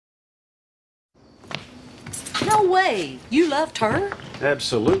No way. You loved her?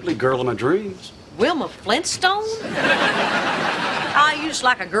 Absolutely, girl of my dreams. Wilma Flintstone? Ah, you just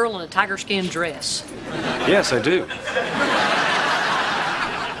like a girl in a tiger skin dress. Yes, I do.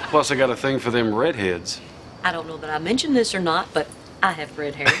 Plus, I got a thing for them redheads. I don't know that I mentioned this or not, but I have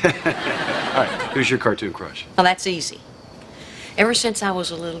red hair. All right, who's your cartoon crush? Well, that's easy. Ever since I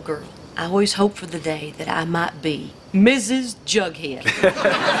was a little girl, I always hoped for the day that I might be Mrs. Jughead.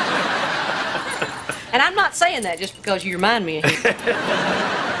 And I'm not saying that just because you remind me of him.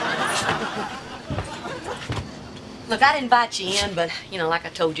 Look, I'd invite you in, but, you know, like I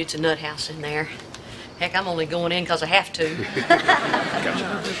told you, it's a nut house in there. Heck, I'm only going in because I have to.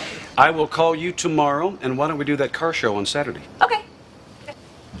 Gotcha. I will call you tomorrow, and why don't we do that car show on Saturday? Okay.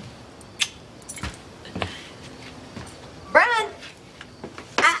 Brian,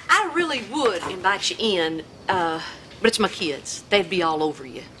 I really would invite you in, but it's my kids. They'd be all over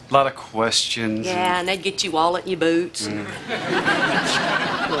you. A lot of questions. Yeah, and they'd get you all in your boots. Look,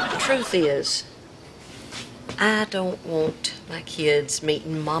 the truth is, I don't want my kids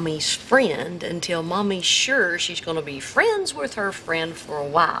meeting Mommy's friend until Mommy's sure she's going to be friends with her friend for a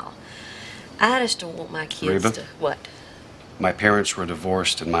while. I just don't want my kids Reba? to... What? My parents were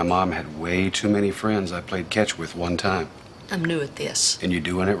divorced, and my mom had way too many friends I played catch with one time. I'm new at this. And you're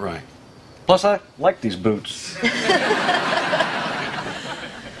doing it right. Plus, I like these boots.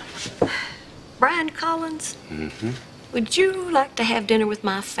 Brian Collins? Mm-hmm. Would you like to have dinner with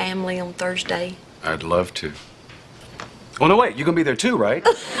my family on Thursday? I'd love to. Oh, no, wait. You're going to be there too, right?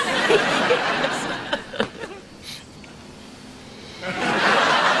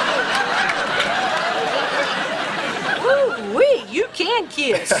 Ooh-wee, you can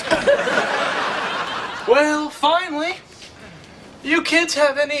kiss. Well, finally. You kids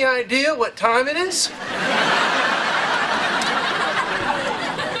have any idea what time it is?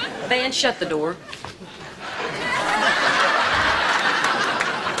 Van, shut the door.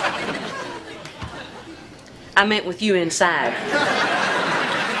 I meant with you inside.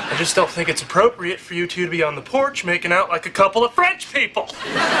 I just don't think it's appropriate for you two to be on the porch making out like a couple of French people.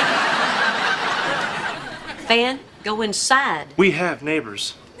 Van, go inside. We have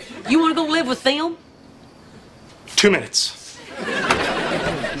neighbors. You want to go live with them? 2 minutes.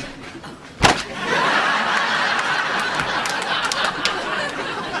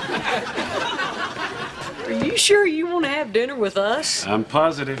 Are you sure you want to have dinner with us? I'm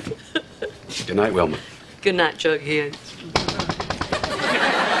positive. Good night, Wilma. Good night, Jughead.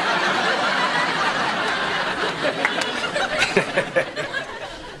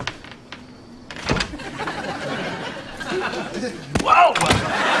 Whoa!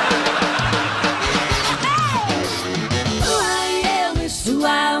 Who I am is who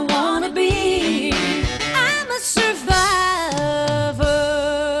I wanna be. I'm a survivor.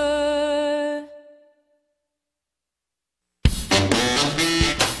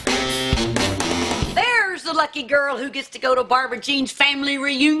 There's the lucky girl who gets to go to Barbara Jean's family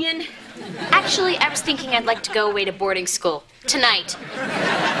reunion. Actually, I was thinking I'd like to go away to boarding school. Tonight.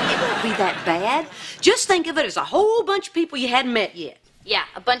 It won't be that bad. Just think of it as a whole bunch of people you hadn't met yet. Yeah,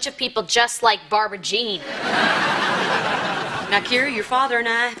 a bunch of people just like Barbara Jean. Now, Kira, your father and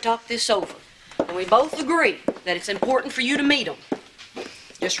I have talked this over, and we both agree that it's important for you to meet them.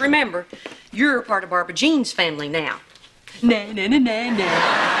 Just remember, you're part of Barbara Jean's family now. Na na na na na.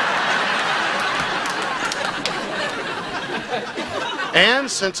 And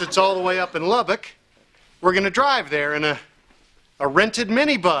since it's all the way up in Lubbock, we're going to drive there in a rented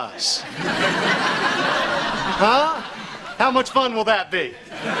minibus. Huh? How much fun will that be?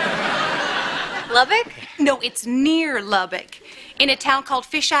 Lubbock? No, it's near Lubbock, in a town called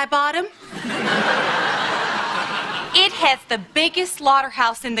Fisheye Bottom. It has the biggest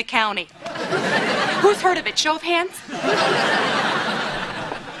slaughterhouse in the county. Who's heard of it? Show of hands.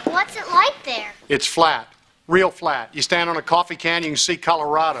 What's it like there? It's flat. Real flat. You stand on a coffee can, you can see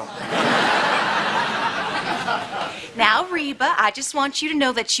Colorado. Now, Reba, I just want you to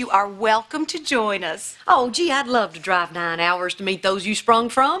know that you are welcome to join us. Oh, gee, I'd love to drive 9 hours to meet those you sprung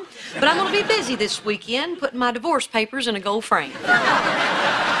from, but I'm going to be busy this weekend putting my divorce papers in a gold frame.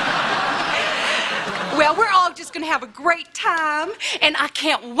 Well, we're all just going to have a great time, and I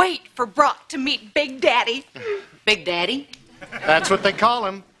can't wait for Brock to meet Big Daddy. Big Daddy? That's what they call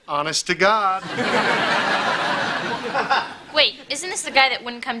him. Honest to God. Wait, isn't this the guy that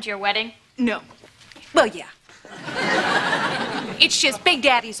wouldn't come to your wedding? No. Well, yeah. It's just Big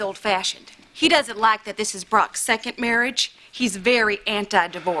Daddy's old-fashioned. He doesn't like that this is Brock's second marriage. He's very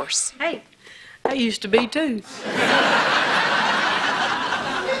anti-divorce. Hey, I used to be too.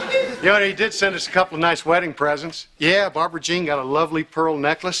 You know, he did send us a couple of nice wedding presents. Yeah, Barbara Jean got a lovely pearl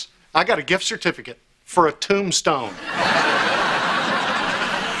necklace. I got a gift certificate. for a tombstone.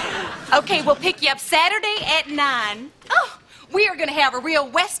 Okay, we'll pick you up Saturday at 9. Oh, we are going to have a real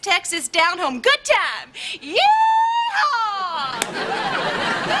West Texas down-home good time. Yeehaw!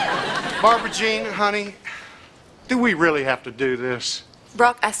 Barbara Jean, honey, do we really have to do this?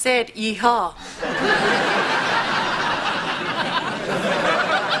 Brock, I said yeehaw.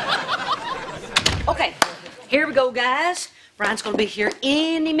 Okay, here we go, guys. Brian's gonna be here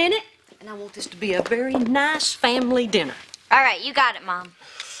any minute, and I want this to be a very nice family dinner. All right, you got it, Mom.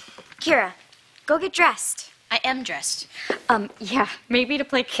 Kira, go get dressed. I am dressed. Yeah, maybe to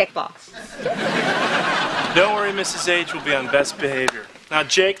play kickball. Don't worry, Mrs. H will be on best behavior. Now,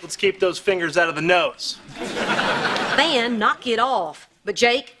 Jake, let's keep those fingers out of the nose. Van, knock it off. But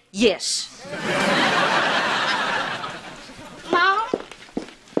Jake, yes. Mom,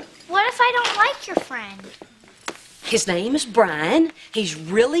 what if I don't like your friend? His name is Brian. He's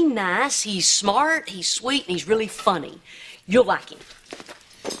really nice, he's smart, he's sweet, and he's really funny. You'll like him.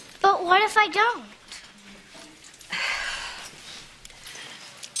 But what if I don't?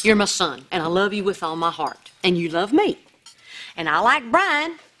 You're my son, and I love you with all my heart. And you love me. And I like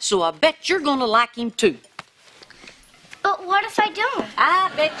Brian, so I bet you're gonna like him too. But what if I don't?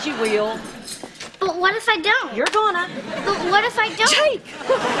 I bet you will. But what if I don't? You're gonna. But what if I don't? Jake!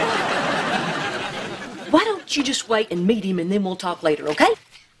 Why don't you just wait and meet him, and then we'll talk later, okay?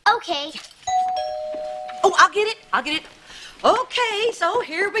 Okay. Oh, I'll get it. I'll get it. Okay, so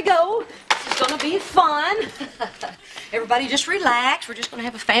here we go. This is gonna be fun. Everybody just relax. We're just gonna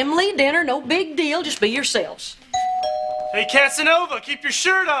have a family dinner. No big deal. Just be yourselves. Hey, Casanova, keep your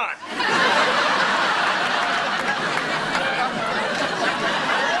shirt on.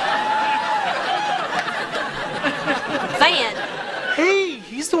 Van. Hey,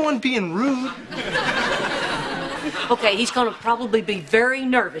 he's the one being rude. Okay, he's gonna probably be very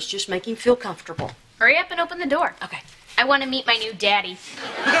nervous. Just make him feel comfortable. Hurry up and open the door. Okay. I want to meet my new daddy.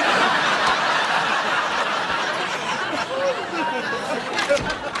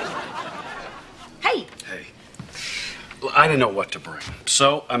 Hey. Hey. Well, I didn't know what to bring,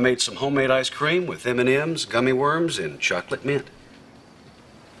 so I made some homemade ice cream with M&Ms, gummy worms, and chocolate mint.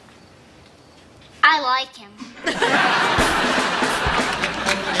 I like him.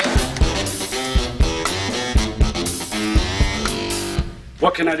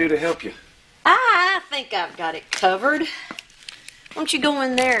 What can I do to help you? I think I've got it covered. Why don't you go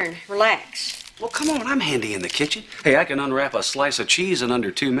in there and relax? Well, come on, I'm handy in the kitchen. Hey, I can unwrap a slice of cheese in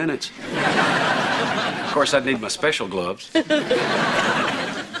under 2 minutes. Of course, I'd need my special gloves. I'm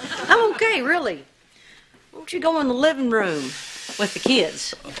okay, really. Why don't you go in the living room with the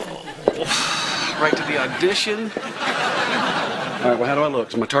kids? Oh, right to the audition? All right, well, how do I look?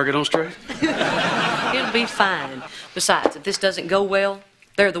 Is my target on straight? It'll be fine. Besides, if this doesn't go well,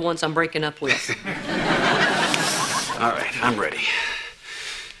 they're the ones I'm breaking up with. All right, I'm ready.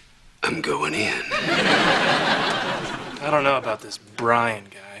 I'm going in. I don't know about this Brian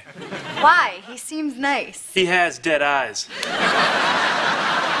guy. Why? He seems nice. He has dead eyes.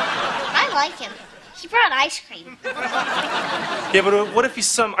 I like him. He brought ice cream. Yeah, but what if he's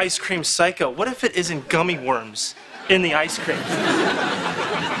some ice cream psycho? What if it isn't gummy worms in the ice cream?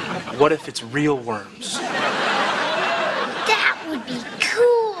 What if it's real worms? That would be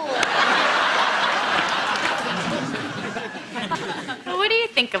cool. What do you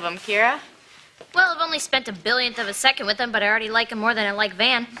think of him, Kira? Well, I've only spent a billionth of a second with him, but I already like him more than I like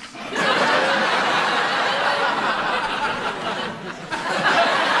Van.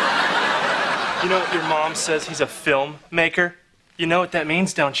 You know what your mom says he's a film maker? You know what that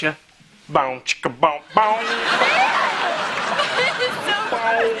means, don't you? Bow, chicka, bow, bow.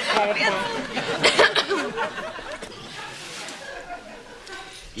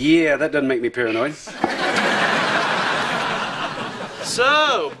 Yeah, that doesn't make me paranoid.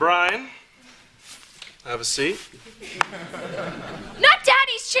 So, Brian, have a seat. Not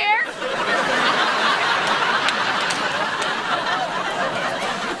Daddy's chair!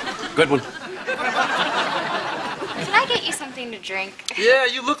 Good one. Can I get you something to drink? Yeah,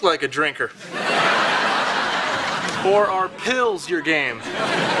 you look like a drinker. Or are pills your game?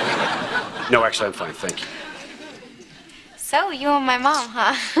 No, actually, I'm fine, thank you. So, you and my mom,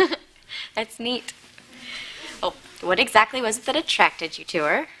 huh? That's neat. Oh, what exactly was it that attracted you to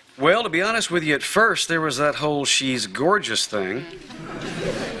her? Well, to be honest with you, at first, there was that whole she's gorgeous thing.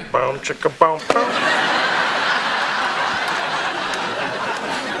 Bow, chicka, bow, bow.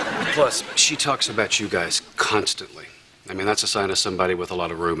 Plus, she talks about you guys constantly. I mean, that's a sign of somebody with a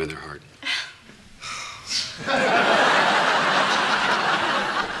lot of room in their heart.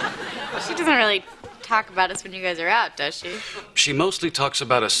 She doesn't really talk about us when you guys are out, does she? She mostly talks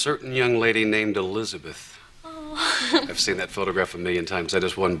about a certain young lady named Elizabeth. Oh. I've seen that photograph a million times. That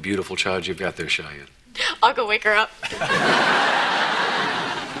is one beautiful child you've got there, Cheyenne. I'll go wake her up.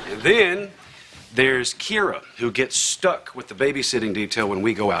 And then there's Kira, who gets stuck with the babysitting detail when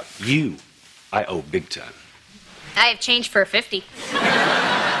we go out. You, I owe big time. I have change for 50.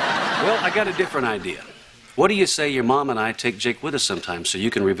 Well, I got a different idea. What do you say your mom and I take Jake with us sometime so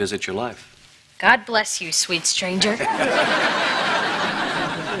you can revisit your life? God bless you, sweet stranger.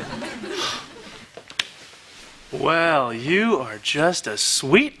 Well, you are just a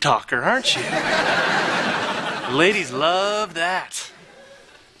sweet talker, aren't you? Ladies love that.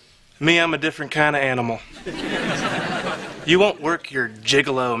 Me, I'm a different kind of animal. You won't work your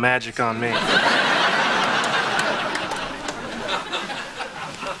gigolo magic on me.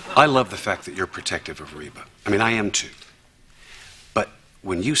 I love the fact that you're protective of Reba. I mean, I am too. But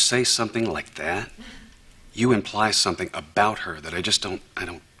when you say something like that, you imply something about her that I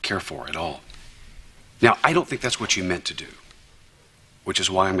don't care for at all. Now, I don't think that's what you meant to do, which is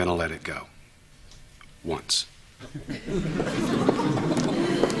why I'm going to let it go. Once.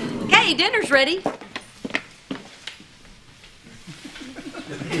 Okay, dinner's ready.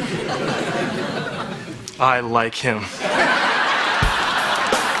 I like him.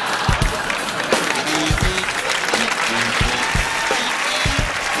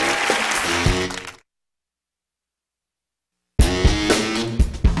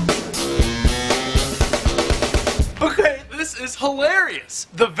 Okay, this is hilarious.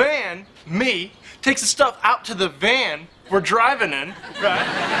 The van, me, takes the stuff out to the van we're driving in,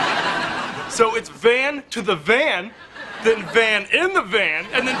 right? So it's van to the van, then van in the van,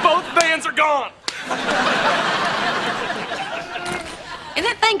 and then both vans are gone. Isn't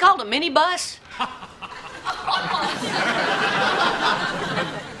that thing called a minibus?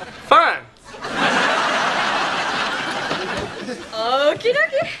 Fine. Okie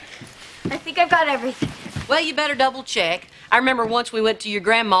dokie. I think I've got everything. Well, you better double check. I remember once we went to your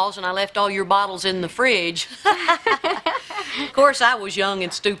grandma's and I left all your bottles in the fridge. Of course, I was young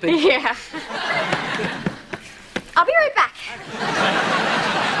and stupid. Yeah. I'll be right back.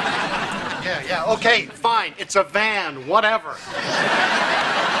 Yeah, okay, fine. It's a van, whatever.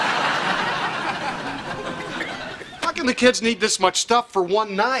 How can the kids need this much stuff for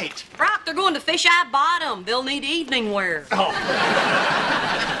one night? Brock, they're going to Fish Eye Bottom. They'll need evening wear. Oh.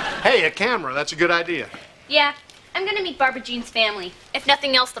 Hey, a camera, that's a good idea. Yeah, I'm gonna meet Barbara Jean's family. If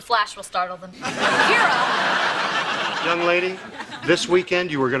nothing else, the flash will startle them. Kira! Young lady, this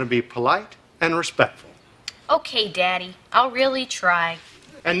weekend you are going to be polite and respectful. Okay, Daddy. I'll really try.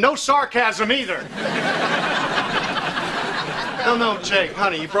 And no sarcasm either. No, Jake,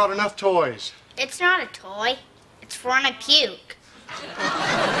 honey, you brought enough toys. It's not a toy. It's for when I puke.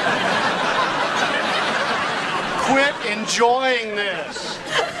 Quit enjoying this.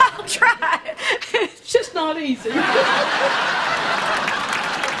 I'll try. It's just not easy.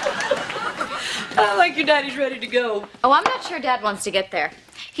 I think your daddy's ready to go. Oh, I'm not sure Dad wants to get there.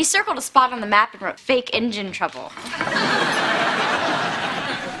 He circled a spot on the map and wrote fake engine trouble.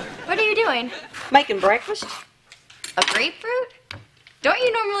 What are you doing? Making breakfast? A grapefruit? Don't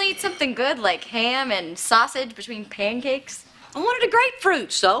you normally eat something good like ham and sausage between pancakes? I wanted a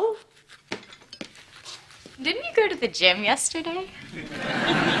grapefruit, so. Didn't you go to the gym yesterday?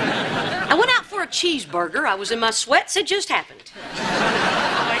 I went out for a cheeseburger. I was in my sweats. It just happened.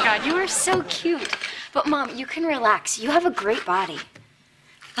 Oh my God, you are so cute. But Mom, you can relax. You have a great body.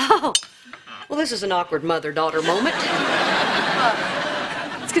 Oh, well, this is an awkward mother-daughter moment.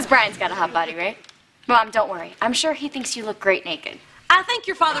 It's because Brian's got a hot body, right? Mom, don't worry. I'm sure he thinks you look great naked. I think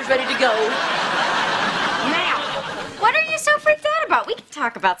your father's ready to go. Now, what are you so freaked out about? We can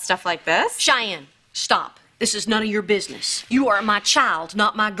talk about stuff like this. Cheyenne, stop. This is none of your business. You are my child,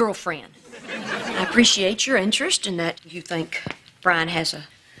 not my girlfriend. I appreciate your interest in that you think Brian has a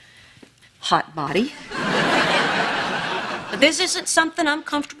hot body. But this isn't something I'm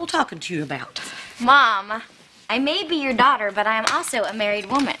comfortable talking to you about. Mom, I may be your daughter, but I am also a married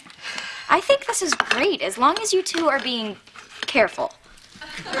woman. I think this is great as long as you two are being careful.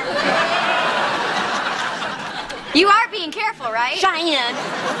 You are being careful, right? Cheyenne,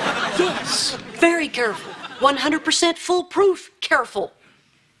 yes, very careful. 100% foolproof careful.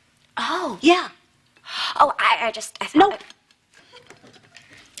 Oh. Yeah. Oh, I thought... Nope.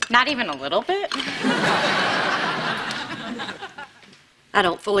 Not even a little bit? I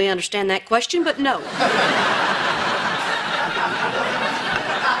don't fully understand that question, but no.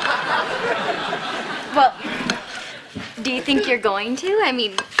 Well, do you think you're going to? I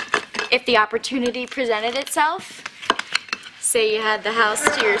mean, if the opportunity presented itself, say you had the house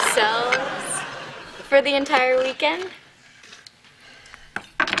to yourselves, For the entire weekend?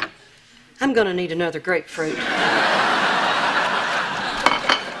 I'm gonna need another grapefruit.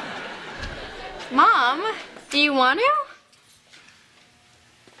 Mom, do you want to?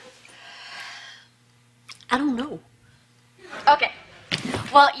 I don't know. Okay.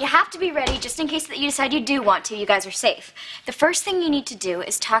 Well, you have to be ready just in case that you decide you do want to. You guys are safe. The first thing you need to do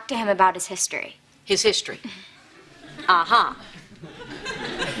is talk to him about his history. His history. Uh-huh.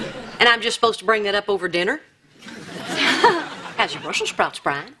 And I'm just supposed to bring that up over dinner? How's your Brussels sprouts,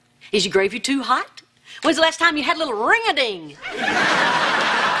 Brian? Is your gravy too hot? When's the last time you had a little ring-a-ding?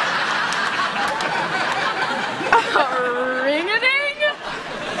 Ring-a-ding?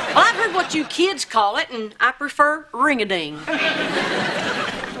 Well, I've heard what you kids call it, and I prefer ring-a-ding.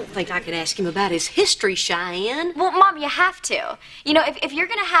 I don't think I could ask him about his history, Cheyenne. Well, Mom, you have to. You know, if you're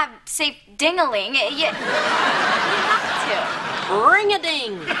gonna have, say, ding-a-ling, you have to.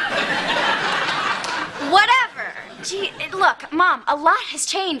 Ring-a-ding. Whatever. Gee, look, Mom, a lot has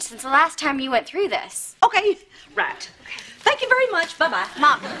changed since the last time you went through this. Okay, right. Thank you very much. Bye-bye.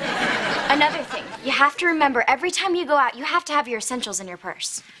 Mom, another thing. You have to remember, every time you go out, you have to have your essentials in your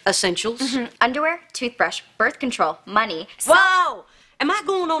purse. Essentials? Underwear, toothbrush, birth control, money. Whoa! Am I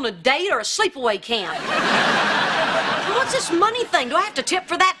going on a date or a sleepaway camp? What's this money thing? Do I have to tip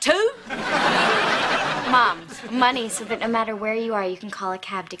for that, too? Mom, money so that no matter where you are, you can call a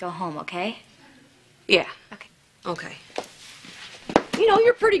cab to go home, okay? Yeah. Okay. Okay. You know,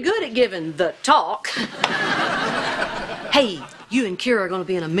 you're pretty good at giving the talk. Hey, you and Kira are going to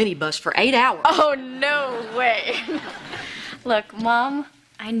be in a minibus for 8 hours. Oh, no way. Look, Mom,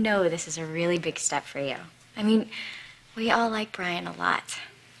 I know this is a really big step for you. I mean, we all like Brian a lot.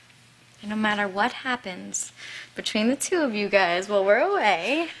 And no matter what happens between the two of you guys while we're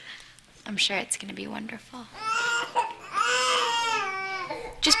away, I'm sure it's going to be wonderful.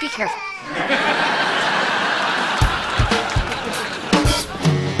 Just be careful.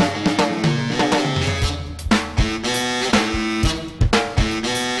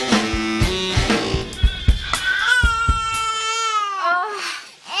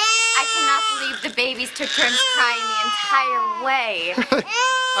 The babies took turns crying the entire way.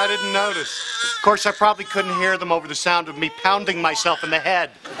 I didn't notice. Of course, I probably couldn't hear them over the sound of me pounding myself in the head.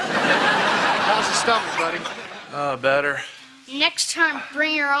 How's the stomach, buddy? Better. Next time,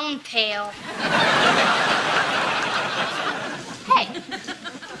 bring your own pail. Hey,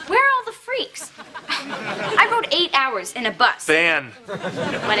 where are all the freaks? I rode 8 hours in a bus. Van.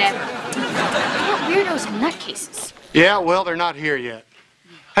 Whatever. What weirdos and nutcases. Yeah, well, they're not here yet.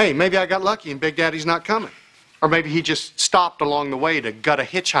 Hey, maybe I got lucky and Big Daddy's not coming. Or maybe he just stopped along the way to gut a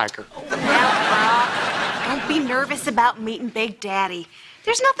hitchhiker. Don't be nervous about meeting Big Daddy.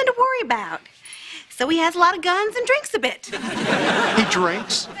 There's nothing to worry about. So he has a lot of guns and drinks a bit. He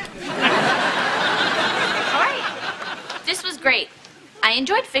drinks? All right. This was great. I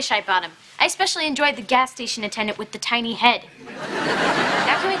enjoyed Fisheye Bottom. I especially enjoyed the gas station attendant with the tiny head.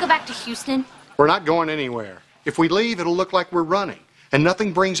 Now can we go back to Houston? We're not going anywhere. If we leave, it'll look like we're running. And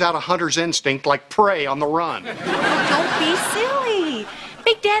nothing brings out a hunter's instinct like prey on the run. Don't be silly.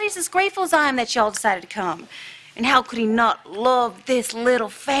 Big Daddy's as grateful as I am that y'all decided to come. And how could he not love this little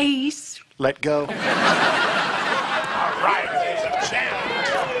face? Let go. All right, champ.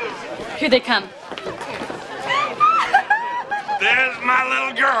 Here they come. There's my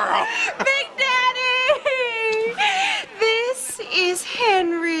little girl. Big Daddy! This is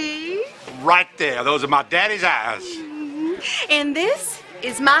Henry. Right there. Those are my daddy's eyes. And this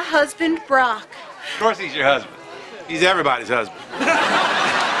is my husband, Brock. Of course he's your husband. He's everybody's husband.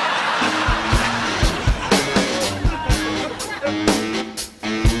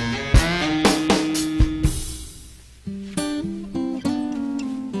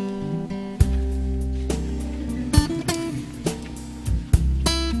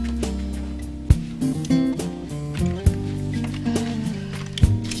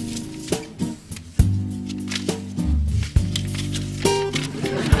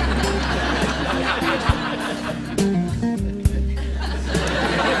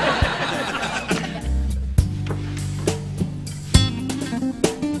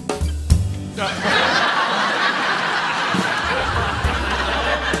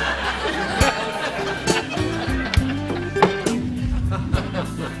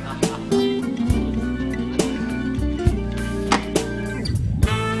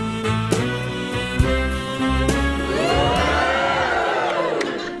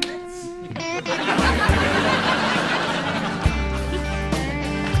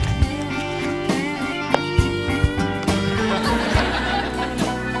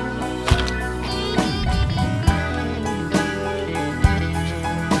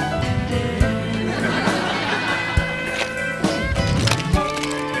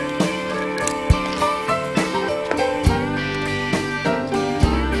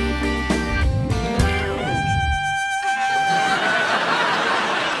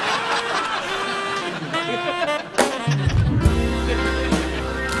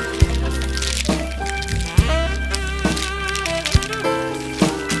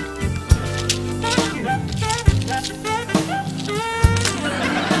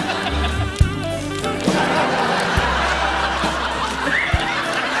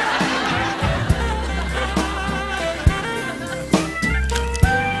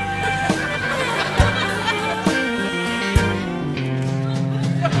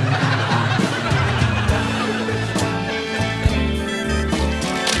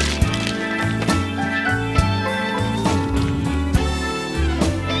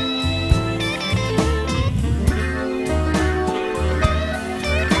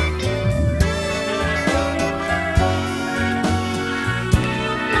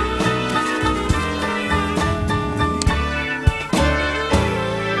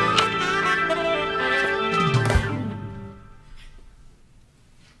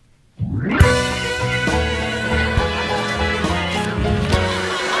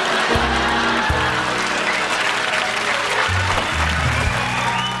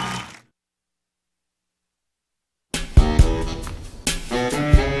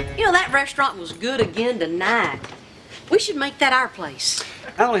 restaurant was good again tonight. We should make that our place.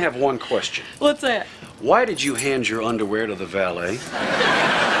 I only have one question. What's that? Why did you hand your underwear to the valet?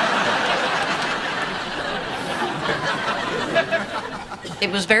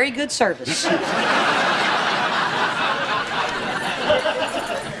 It was very good service.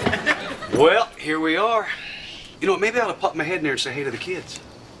 Well, here we are. You know, maybe I ought to pop my head in there and say hey to the kids.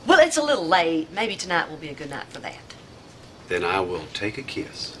 Well, it's a little late. Maybe tonight will be a good night for that. Then I will take a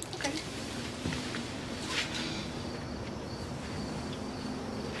kiss. Okay.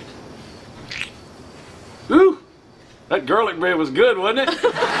 Ooh, that garlic bread was good, wasn't it?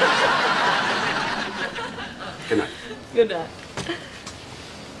 Good night. Good night.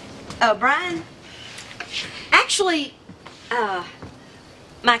 Brian, actually,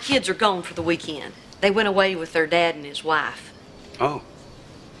 my kids are gone for the weekend. They went away with their dad and his wife. Oh.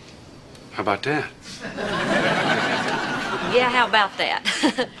 How about that? Yeah, how about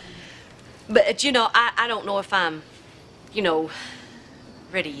that? But, you know, I don't know if I'm, you know,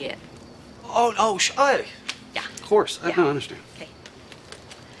 ready yet. Oh, hey. Yeah. Of course. I Yeah. don't understand. Okay.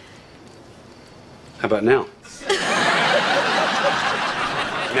 How about now?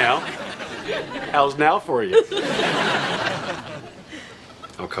 Now? How's now for you?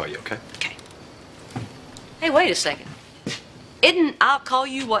 I'll call you, okay? Okay. Hey, wait a second. Isn't I'll call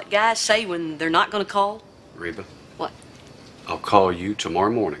you what guys say when they're not going to call? Reba, What? I'll call you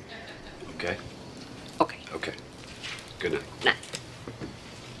tomorrow morning, okay? Okay. Okay. Good night. Night.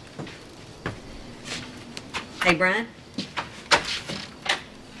 Hey, Brian.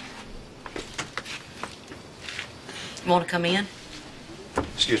 You want to come in?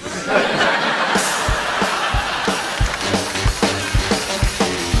 Excuse me.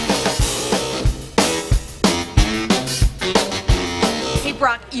 Hey,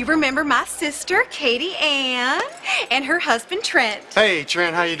 Brock, you remember my sister, Katie Ann, and her husband, Trent. Hey,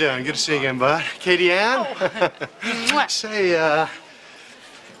 Trent, how you doing? Good to see you again, bud. Katie Ann? Mwah. Say,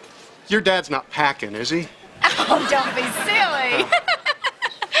 your dad's not packing, is he? Oh, don't be silly.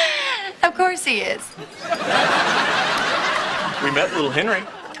 Of course he is. We met little Henry.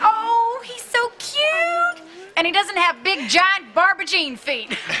 Oh, he's so cute. And he doesn't have big, giant Barbara-Jean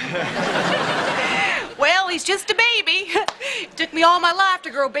feet. Well, he's just a baby. Took me all my life to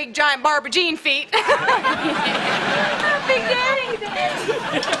grow big, giant Barbara-Jean feet. Big Daddy.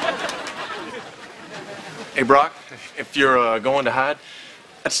 Hey, Brock, if you're going to hide,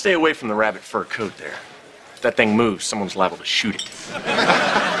 I'd stay away from the rabbit fur coat there. If that thing moves, someone's liable to shoot it. No,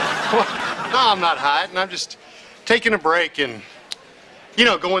 I'm not hiding. I'm just taking a break and, you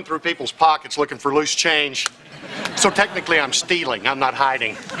know, going through people's pockets looking for loose change. So technically, I'm stealing. I'm not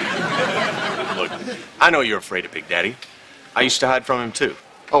hiding. Look, I know you're afraid of Big Daddy. I used to hide from him, too.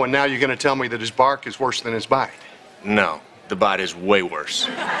 Oh, and now you're going to tell me that his bark is worse than his bite. No, the bite is way worse.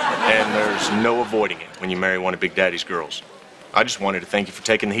 And there's no avoiding it when you marry one of Big Daddy's girls. I just wanted to thank you for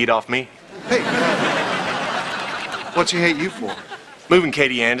taking the heat off me. Hey, what's he hate you for? Moving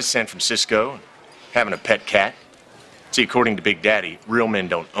Katie Ann to San Francisco and having a pet cat. See, according to Big Daddy, real men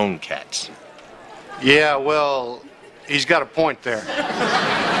don't own cats. Yeah, well, he's got a point there.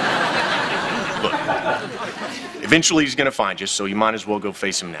 Look, eventually he's gonna find you, so you might as well go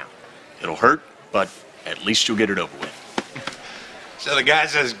face him now. It'll hurt, but at least you'll get it over with. So the guy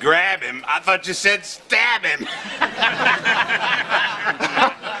says, grab him. I thought you said stab him.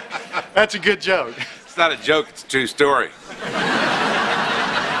 That's a good joke. It's not a joke, it's a true story.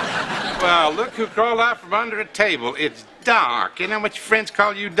 Well, look who crawled out from under a table. It's Doc. You know what your friends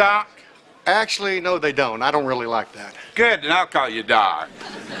call you, Doc? Actually, no, they don't. I don't really like that. Good, then I'll call you Doc.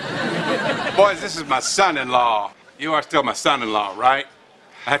 Boys, this is my son-in-law. You are still my son-in-law, right?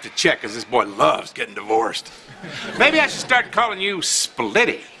 I have to check, because this boy loves getting divorced. Maybe I should start calling you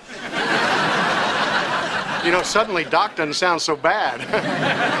Splitty. You know, suddenly Doc doesn't sound so bad.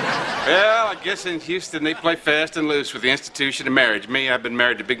 Well, I guess in Houston they play fast and loose with the institution of marriage. Me, I've been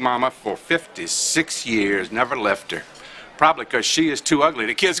married to Big Mama for 56 years, never left her. Probably because she is too ugly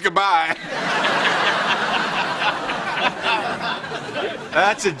to kiss goodbye.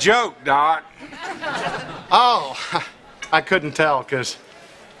 That's a joke, Doc. Oh, I couldn't tell because,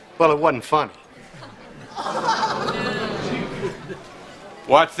 well, it wasn't funny.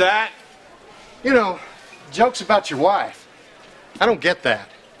 What's that? You know, jokes about your wife. I don't get that.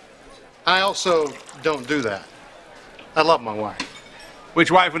 I also don't do that. I love my wife.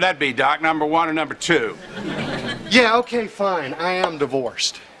 Which wife would that be, Doc? Number one or number two? Yeah, okay, fine. I am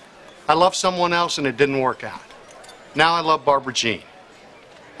divorced. I love someone else and it didn't work out. Now I love Barbara Jean.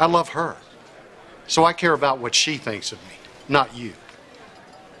 I love her. So I care about what she thinks of me, not you.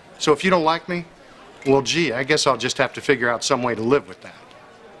 So if you don't like me, well, gee, I guess I'll just have to figure out some way to live with that.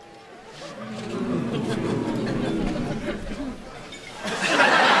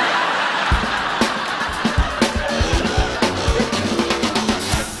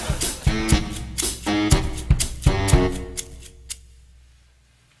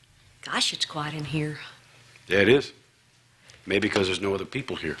 quiet in here. Yeah, it is. Maybe because there's no other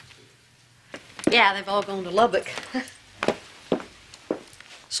people here. Yeah, they've all gone to Lubbock.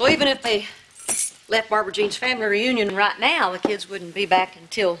 So even if they left Barbara Jean's family reunion right now, the kids wouldn't be back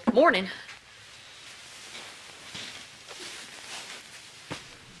until morning.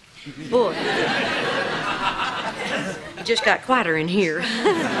 Boy, it just got quieter in here.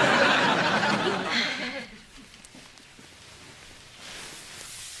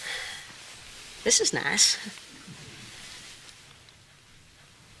 This is nice.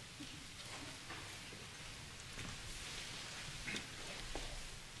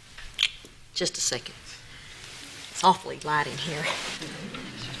 Just a second. It's awfully light in here.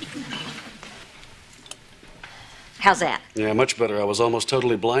 How's that? Yeah, much better. I was almost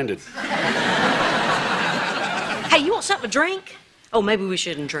totally blinded. Hey, you want something to drink? Oh, maybe we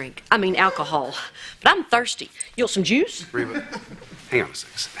shouldn't drink. I mean alcohol. But I'm thirsty. You want some juice? Reba, hang on a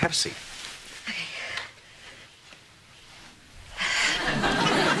second. Have a seat.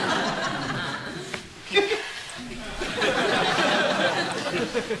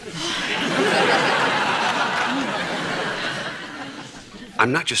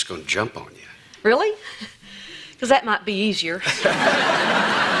 I'm not just going to jump on you. Really? Because that might be easier.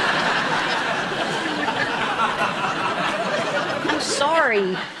 I'm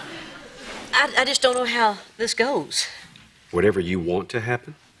sorry. I just don't know how this goes. Whatever you want to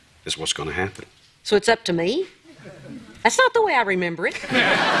happen is what's going to happen. So it's up to me? That's not the way I remember it.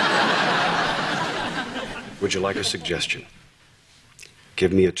 Would you like a suggestion?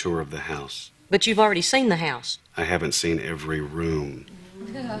 Give me a tour of the house. But you've already seen the house. I haven't seen every room.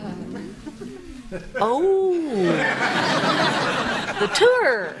 Oh. The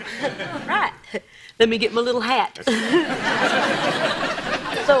tour. Right. Let me get my little hat.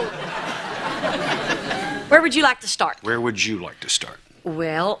 So, where would you like to start? Where would you like to start?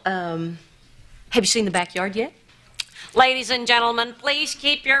 Well, have you seen the backyard yet? Ladies and gentlemen, please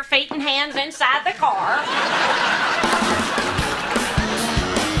keep your feet and hands inside the car.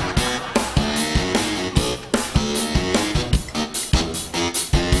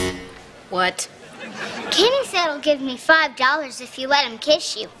 What? Kenny said he'll give me $5 if you let him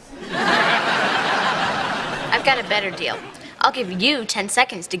kiss you. I've got a better deal. I'll give you 10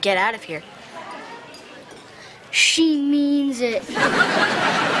 seconds to get out of here. She means it.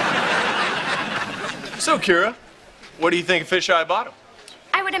 So, Kira, what do you think of Fisheye Bottom?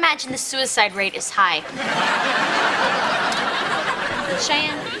 I would imagine the suicide rate is high.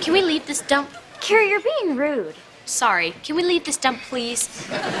 Cheyenne, can we leave this dump? Kira, you're being rude. Sorry, can we leave this dump, please?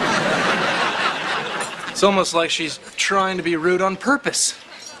 It's almost like she's trying to be rude on purpose.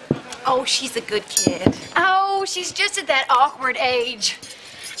 Oh, she's a good kid. Oh, she's just at that awkward age.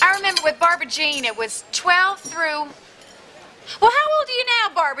 I remember with Barbara Jean, it was 12 through... Well, how old are you now,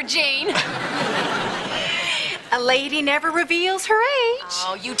 Barbara Jean? A lady never reveals her age.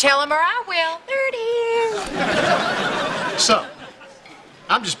 Oh, you tell him or I will. There it is. So,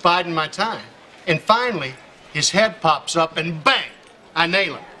 I'm just biding my time. And finally, his head pops up and bang, I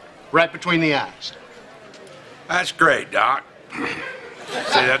nail him. Right between the eyes. That's great, Doc.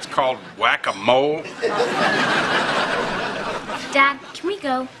 See, that's called whack-a-mole. Dad, can we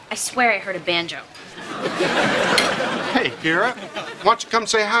go? I swear I heard a banjo. Hey, Kira, why don't you come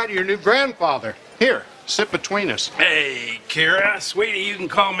say hi to your new grandfather? Here, sit between us. Hey, Kira, sweetie, you can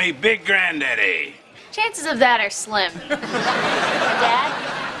call me Big Granddaddy. Chances of that are slim. Dad?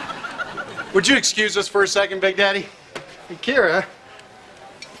 Would you excuse us for a second, Big Daddy? Hey, Kira,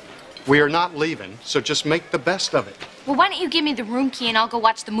 we are not leaving, so just make the best of it. Well, why don't you give me the room key and I'll go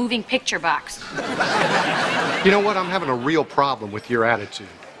watch the moving picture box. You know what? I'm having a real problem with your attitude.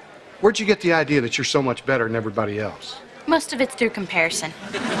 Where'd you get the idea that you're so much better than everybody else? Most of it's through comparison.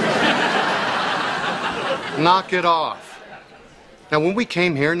 Knock it off. Now, when we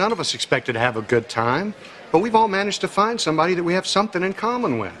came here, none of us expected to have a good time, but we've all managed to find somebody that we have something in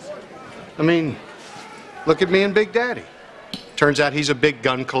common with. I mean, look at me and Big Daddy. Turns out he's a big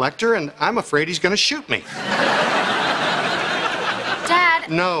gun collector, and I'm afraid he's going to shoot me. Dad!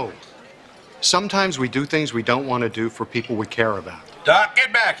 No. Sometimes we do things we don't want to do for people we care about. Doc,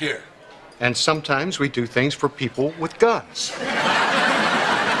 get back here. And sometimes we do things for people with guns.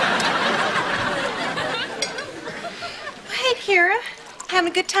 Hey, Kira, having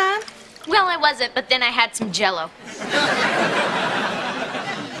a good time? Well, I wasn't, but then I had some Jell-O.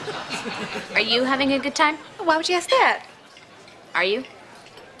 Are you having a good time? Why would you ask that? Are you?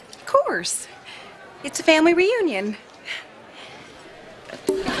 Of course. It's a family reunion.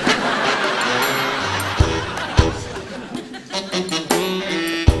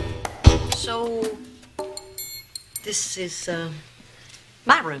 So, this is,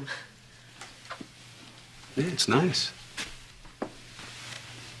 my room. Yeah, it's nice.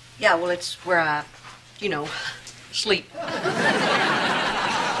 Yeah, well, it's where I, sleep.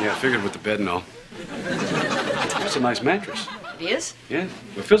 Yeah, I figured with the bed and all. It's a nice mattress. It is? Yeah,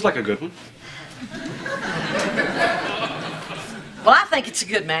 it feels like a good one. Well, I think it's a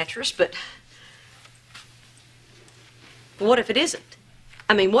good mattress, but what if it isn't?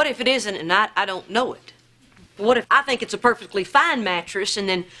 I mean, what if it isn't and I don't know it? What if I think it's a perfectly fine mattress and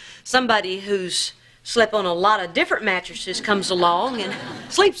then somebody who's slept on a lot of different mattresses comes along and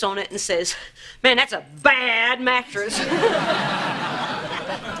sleeps on it and says, man, that's a bad mattress.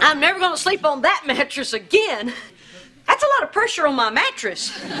 I'm never going to sleep on that mattress again. That's a lot of pressure on my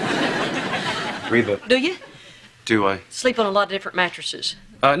mattress. Reba. Do you? Do I? Sleep on a lot of different mattresses.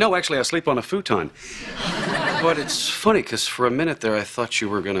 No, actually, I sleep on a futon. But it's funny, because for a minute there, I thought you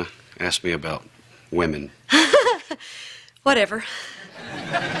were going to ask me about women. Whatever.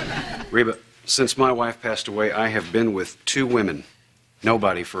 Reba, since my wife passed away, I have been with 2 women.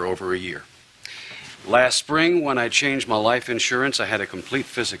 Nobody for over a year. Last spring, when I changed my life insurance, I had a complete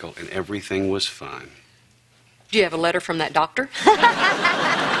physical, and everything was fine. Do you have a letter from that doctor?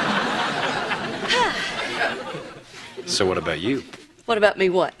 So what about you? What about me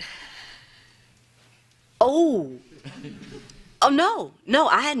what? Oh, no,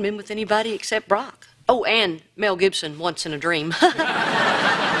 I hadn't been with anybody except Brock. Oh, and Mel Gibson, Once in a Dream.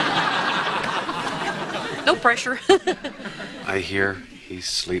 No pressure. I hear he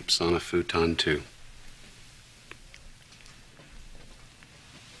sleeps on a futon, too.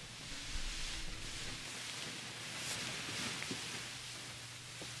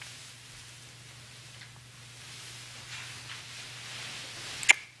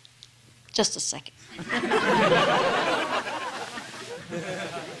 Just a second.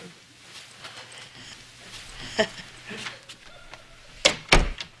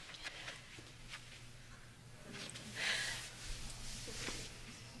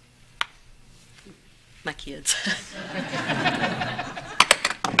 My kids.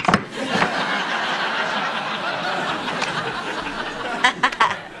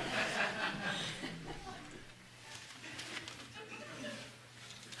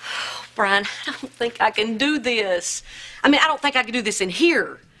 Brian, I don't think I can do this. I mean, I don't think I can do this in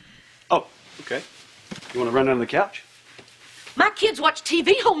here. Oh, okay. You want to run under the couch? My kids watch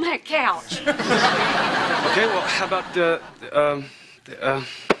TV on that couch. Okay, well, how about,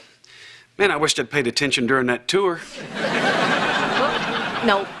 man, I wished I'd paid attention during that tour.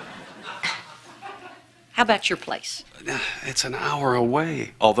 No. How about your place? It's an hour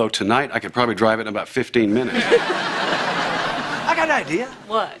away. Although tonight, I could probably drive it in about 15 minutes. I got an idea.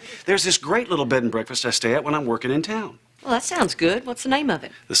 What? There's this great little bed and breakfast I stay at when I'm working in town. Well, that sounds good. What's the name of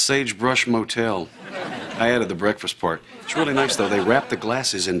it? The Sagebrush Motel. I added the breakfast part. It's really nice, though. They wrap the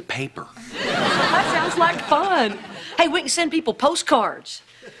glasses in paper. That sounds like fun. Hey, we can send people postcards.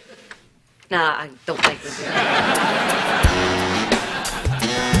 Nah, I don't think we do.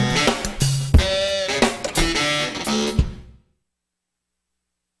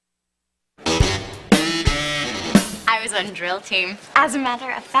 I was on drill team. As a matter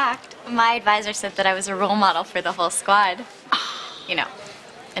of fact, my advisor said that I was a role model for the whole squad. You know,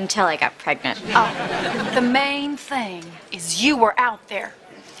 until I got pregnant. Oh, the main thing is you were out there.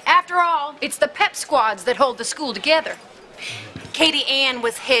 After all, it's the pep squads that hold the school together. Katie Ann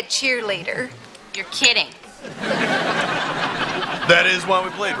was head cheerleader. You're kidding. That is why we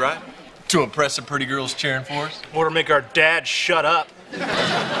played, right? To impress the pretty girls cheering for us? Or to make our dad shut up.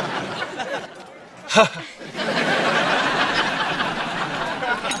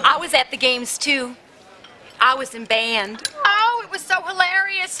 I was at the games too. I was in band. Oh, it was so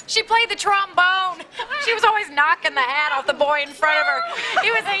hilarious. She played the trombone. She was always knocking the hat off the boy in front of her.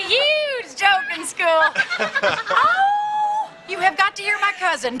 It was a huge joke in school. Oh, you have got to hear my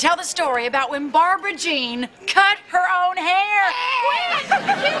cousin tell the story about when Barbara Jean cut her own hair.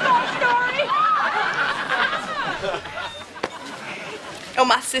 Cute old story. Oh,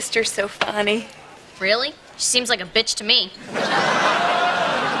 my sister's so funny. Really? She seems like a bitch to me.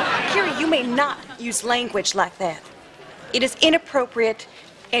 Kira, you may not use language like that. It is inappropriate,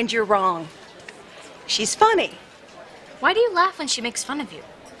 and you're wrong. She's funny. Why do you laugh when she makes fun of you?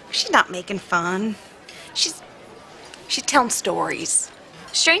 She's not making fun. She's telling stories.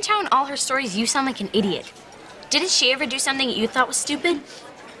 Strange how in all her stories you sound like an idiot. Didn't she ever do something that you thought was stupid?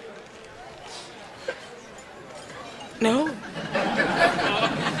 No.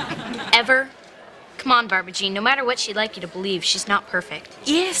 Ever? Come on, Barbara Jean. No matter what she'd like you to believe, she's not perfect.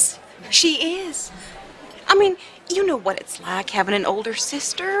 Yes, she is. I mean, you know what it's like having an older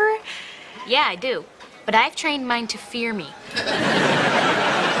sister. Yeah, I do. But I've trained mine to fear me.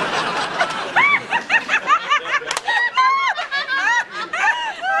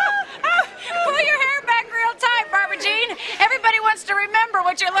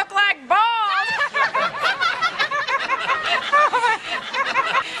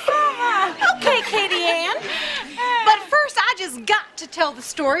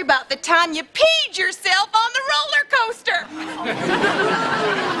 story about the time you peed yourself on the roller coaster.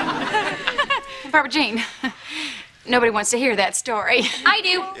 Barbara Jean, nobody wants to hear that story. I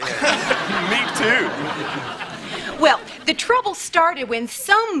do. Me too. Well, the trouble started when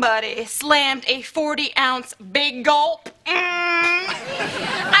somebody slammed a 40-ounce big gulp.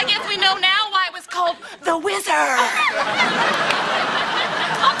 I guess we know now why it was called the Wizard.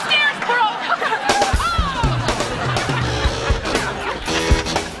 Upstairs, bro.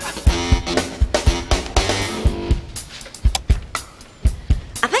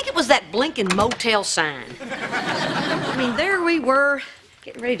 I think it was that blinking motel sign. I mean, there we were,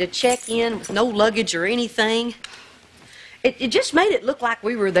 getting ready to check in with no luggage or anything. It just made it look like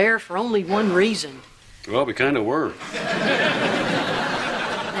we were there for only one reason. Well, we kind of were.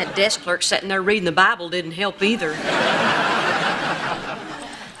 That desk clerk sitting there reading the Bible didn't help either.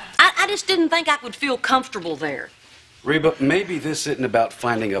 I just didn't think I would feel comfortable there. Reba, maybe this isn't about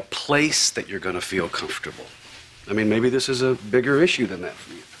finding a place that you're going to feel comfortable. I mean, maybe this is a bigger issue than that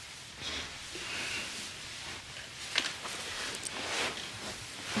for you.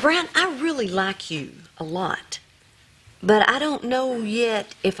 Brian, I really like you a lot. But I don't know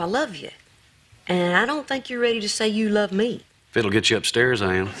yet if I love you. And I don't think you're ready to say you love me. If it'll get you upstairs,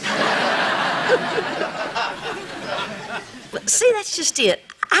 I am. See, that's just it.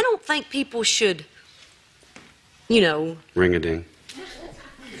 I don't think people should, Ring-a-ding.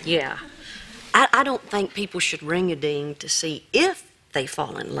 Yeah. I don't think people should ring-a-ding to see if they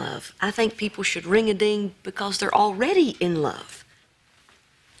fall in love. I think people should ring-a-ding because they're already in love.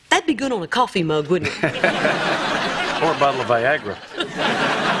 That'd be good on a coffee mug, wouldn't it? Or a bottle of Viagra.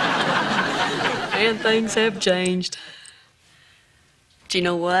 And things have changed. But you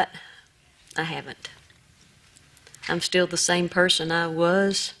know what? I haven't. I'm still the same person I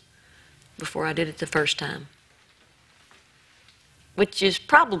was before I did it the first time. Which is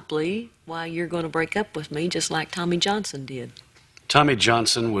probably why you're going to break up with me just like Tommy Johnson did. Tommy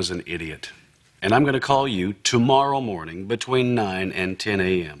Johnson was an idiot. And I'm going to call you tomorrow morning between 9 and 10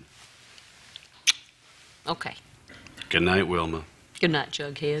 a.m. Okay. Good night, Wilma. Good night,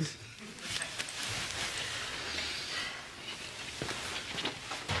 Jughead.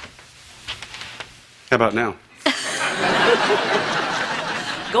 How about now?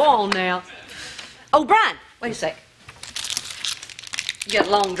 Go on now. Oh, Brian, wait a sec. You got a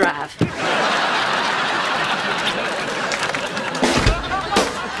long drive.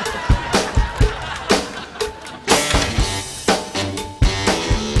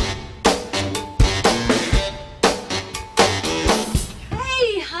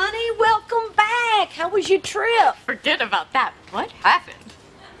 Hey, honey, welcome back. How was your trip? Forget about that. What happened?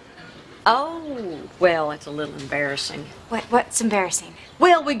 Oh, well, it's a little embarrassing. What's embarrassing?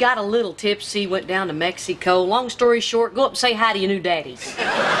 Well, we got a little tipsy, went down to Mexico. Long story short, go up and say hi to your new daddy.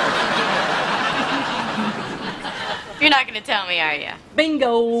 You're not going to tell me, are you?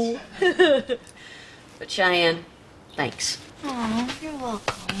 Bingo. But Cheyenne, thanks. Oh, you're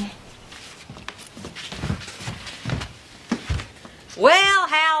welcome. Well,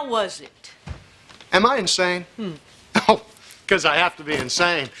 how was it? Am I insane? Oh, because I have to be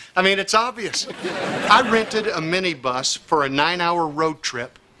insane. I mean, it's obvious. I rented a minibus for a 9-hour road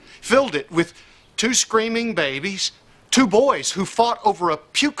trip, filled it with 2 screaming babies, 2 boys who fought over a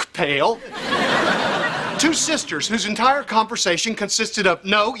puke pail, 2 sisters whose entire conversation consisted of,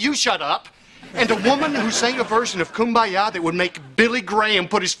 "No, you shut up," and a woman who sang a version of Kumbaya that would make Billy Graham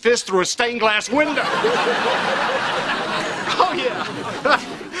put his fist through a stained glass window. Oh, yeah.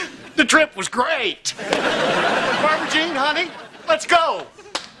 The trip was great. Barbara Jean, honey, let's go.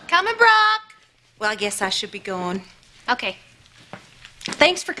 Coming, Brock. Well, I guess I should be going. Okay.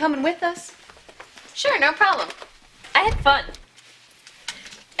 Thanks for coming with us. Sure, no problem. I had fun.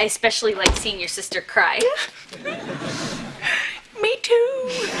 I especially like seeing your sister cry. Me too.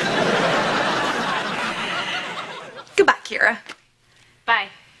 Goodbye, Kira. Bye.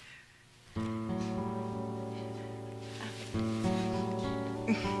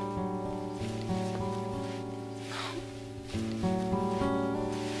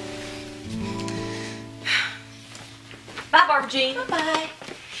 Bye, Barbara Jean. Bye-bye.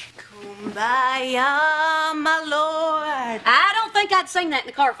 Kumbaya, my lord. I don't think I'd sing that in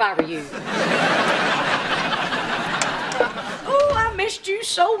the car if I were you. Oh, I missed you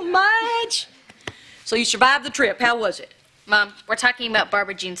so much. So you survived the trip. How was it? Mom, we're talking about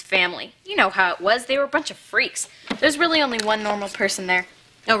Barbara Jean's family. You know how it was. They were a bunch of freaks. There's really only one normal person there.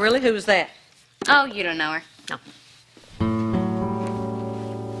 Oh, really? Who was that? Oh, you don't know her. No.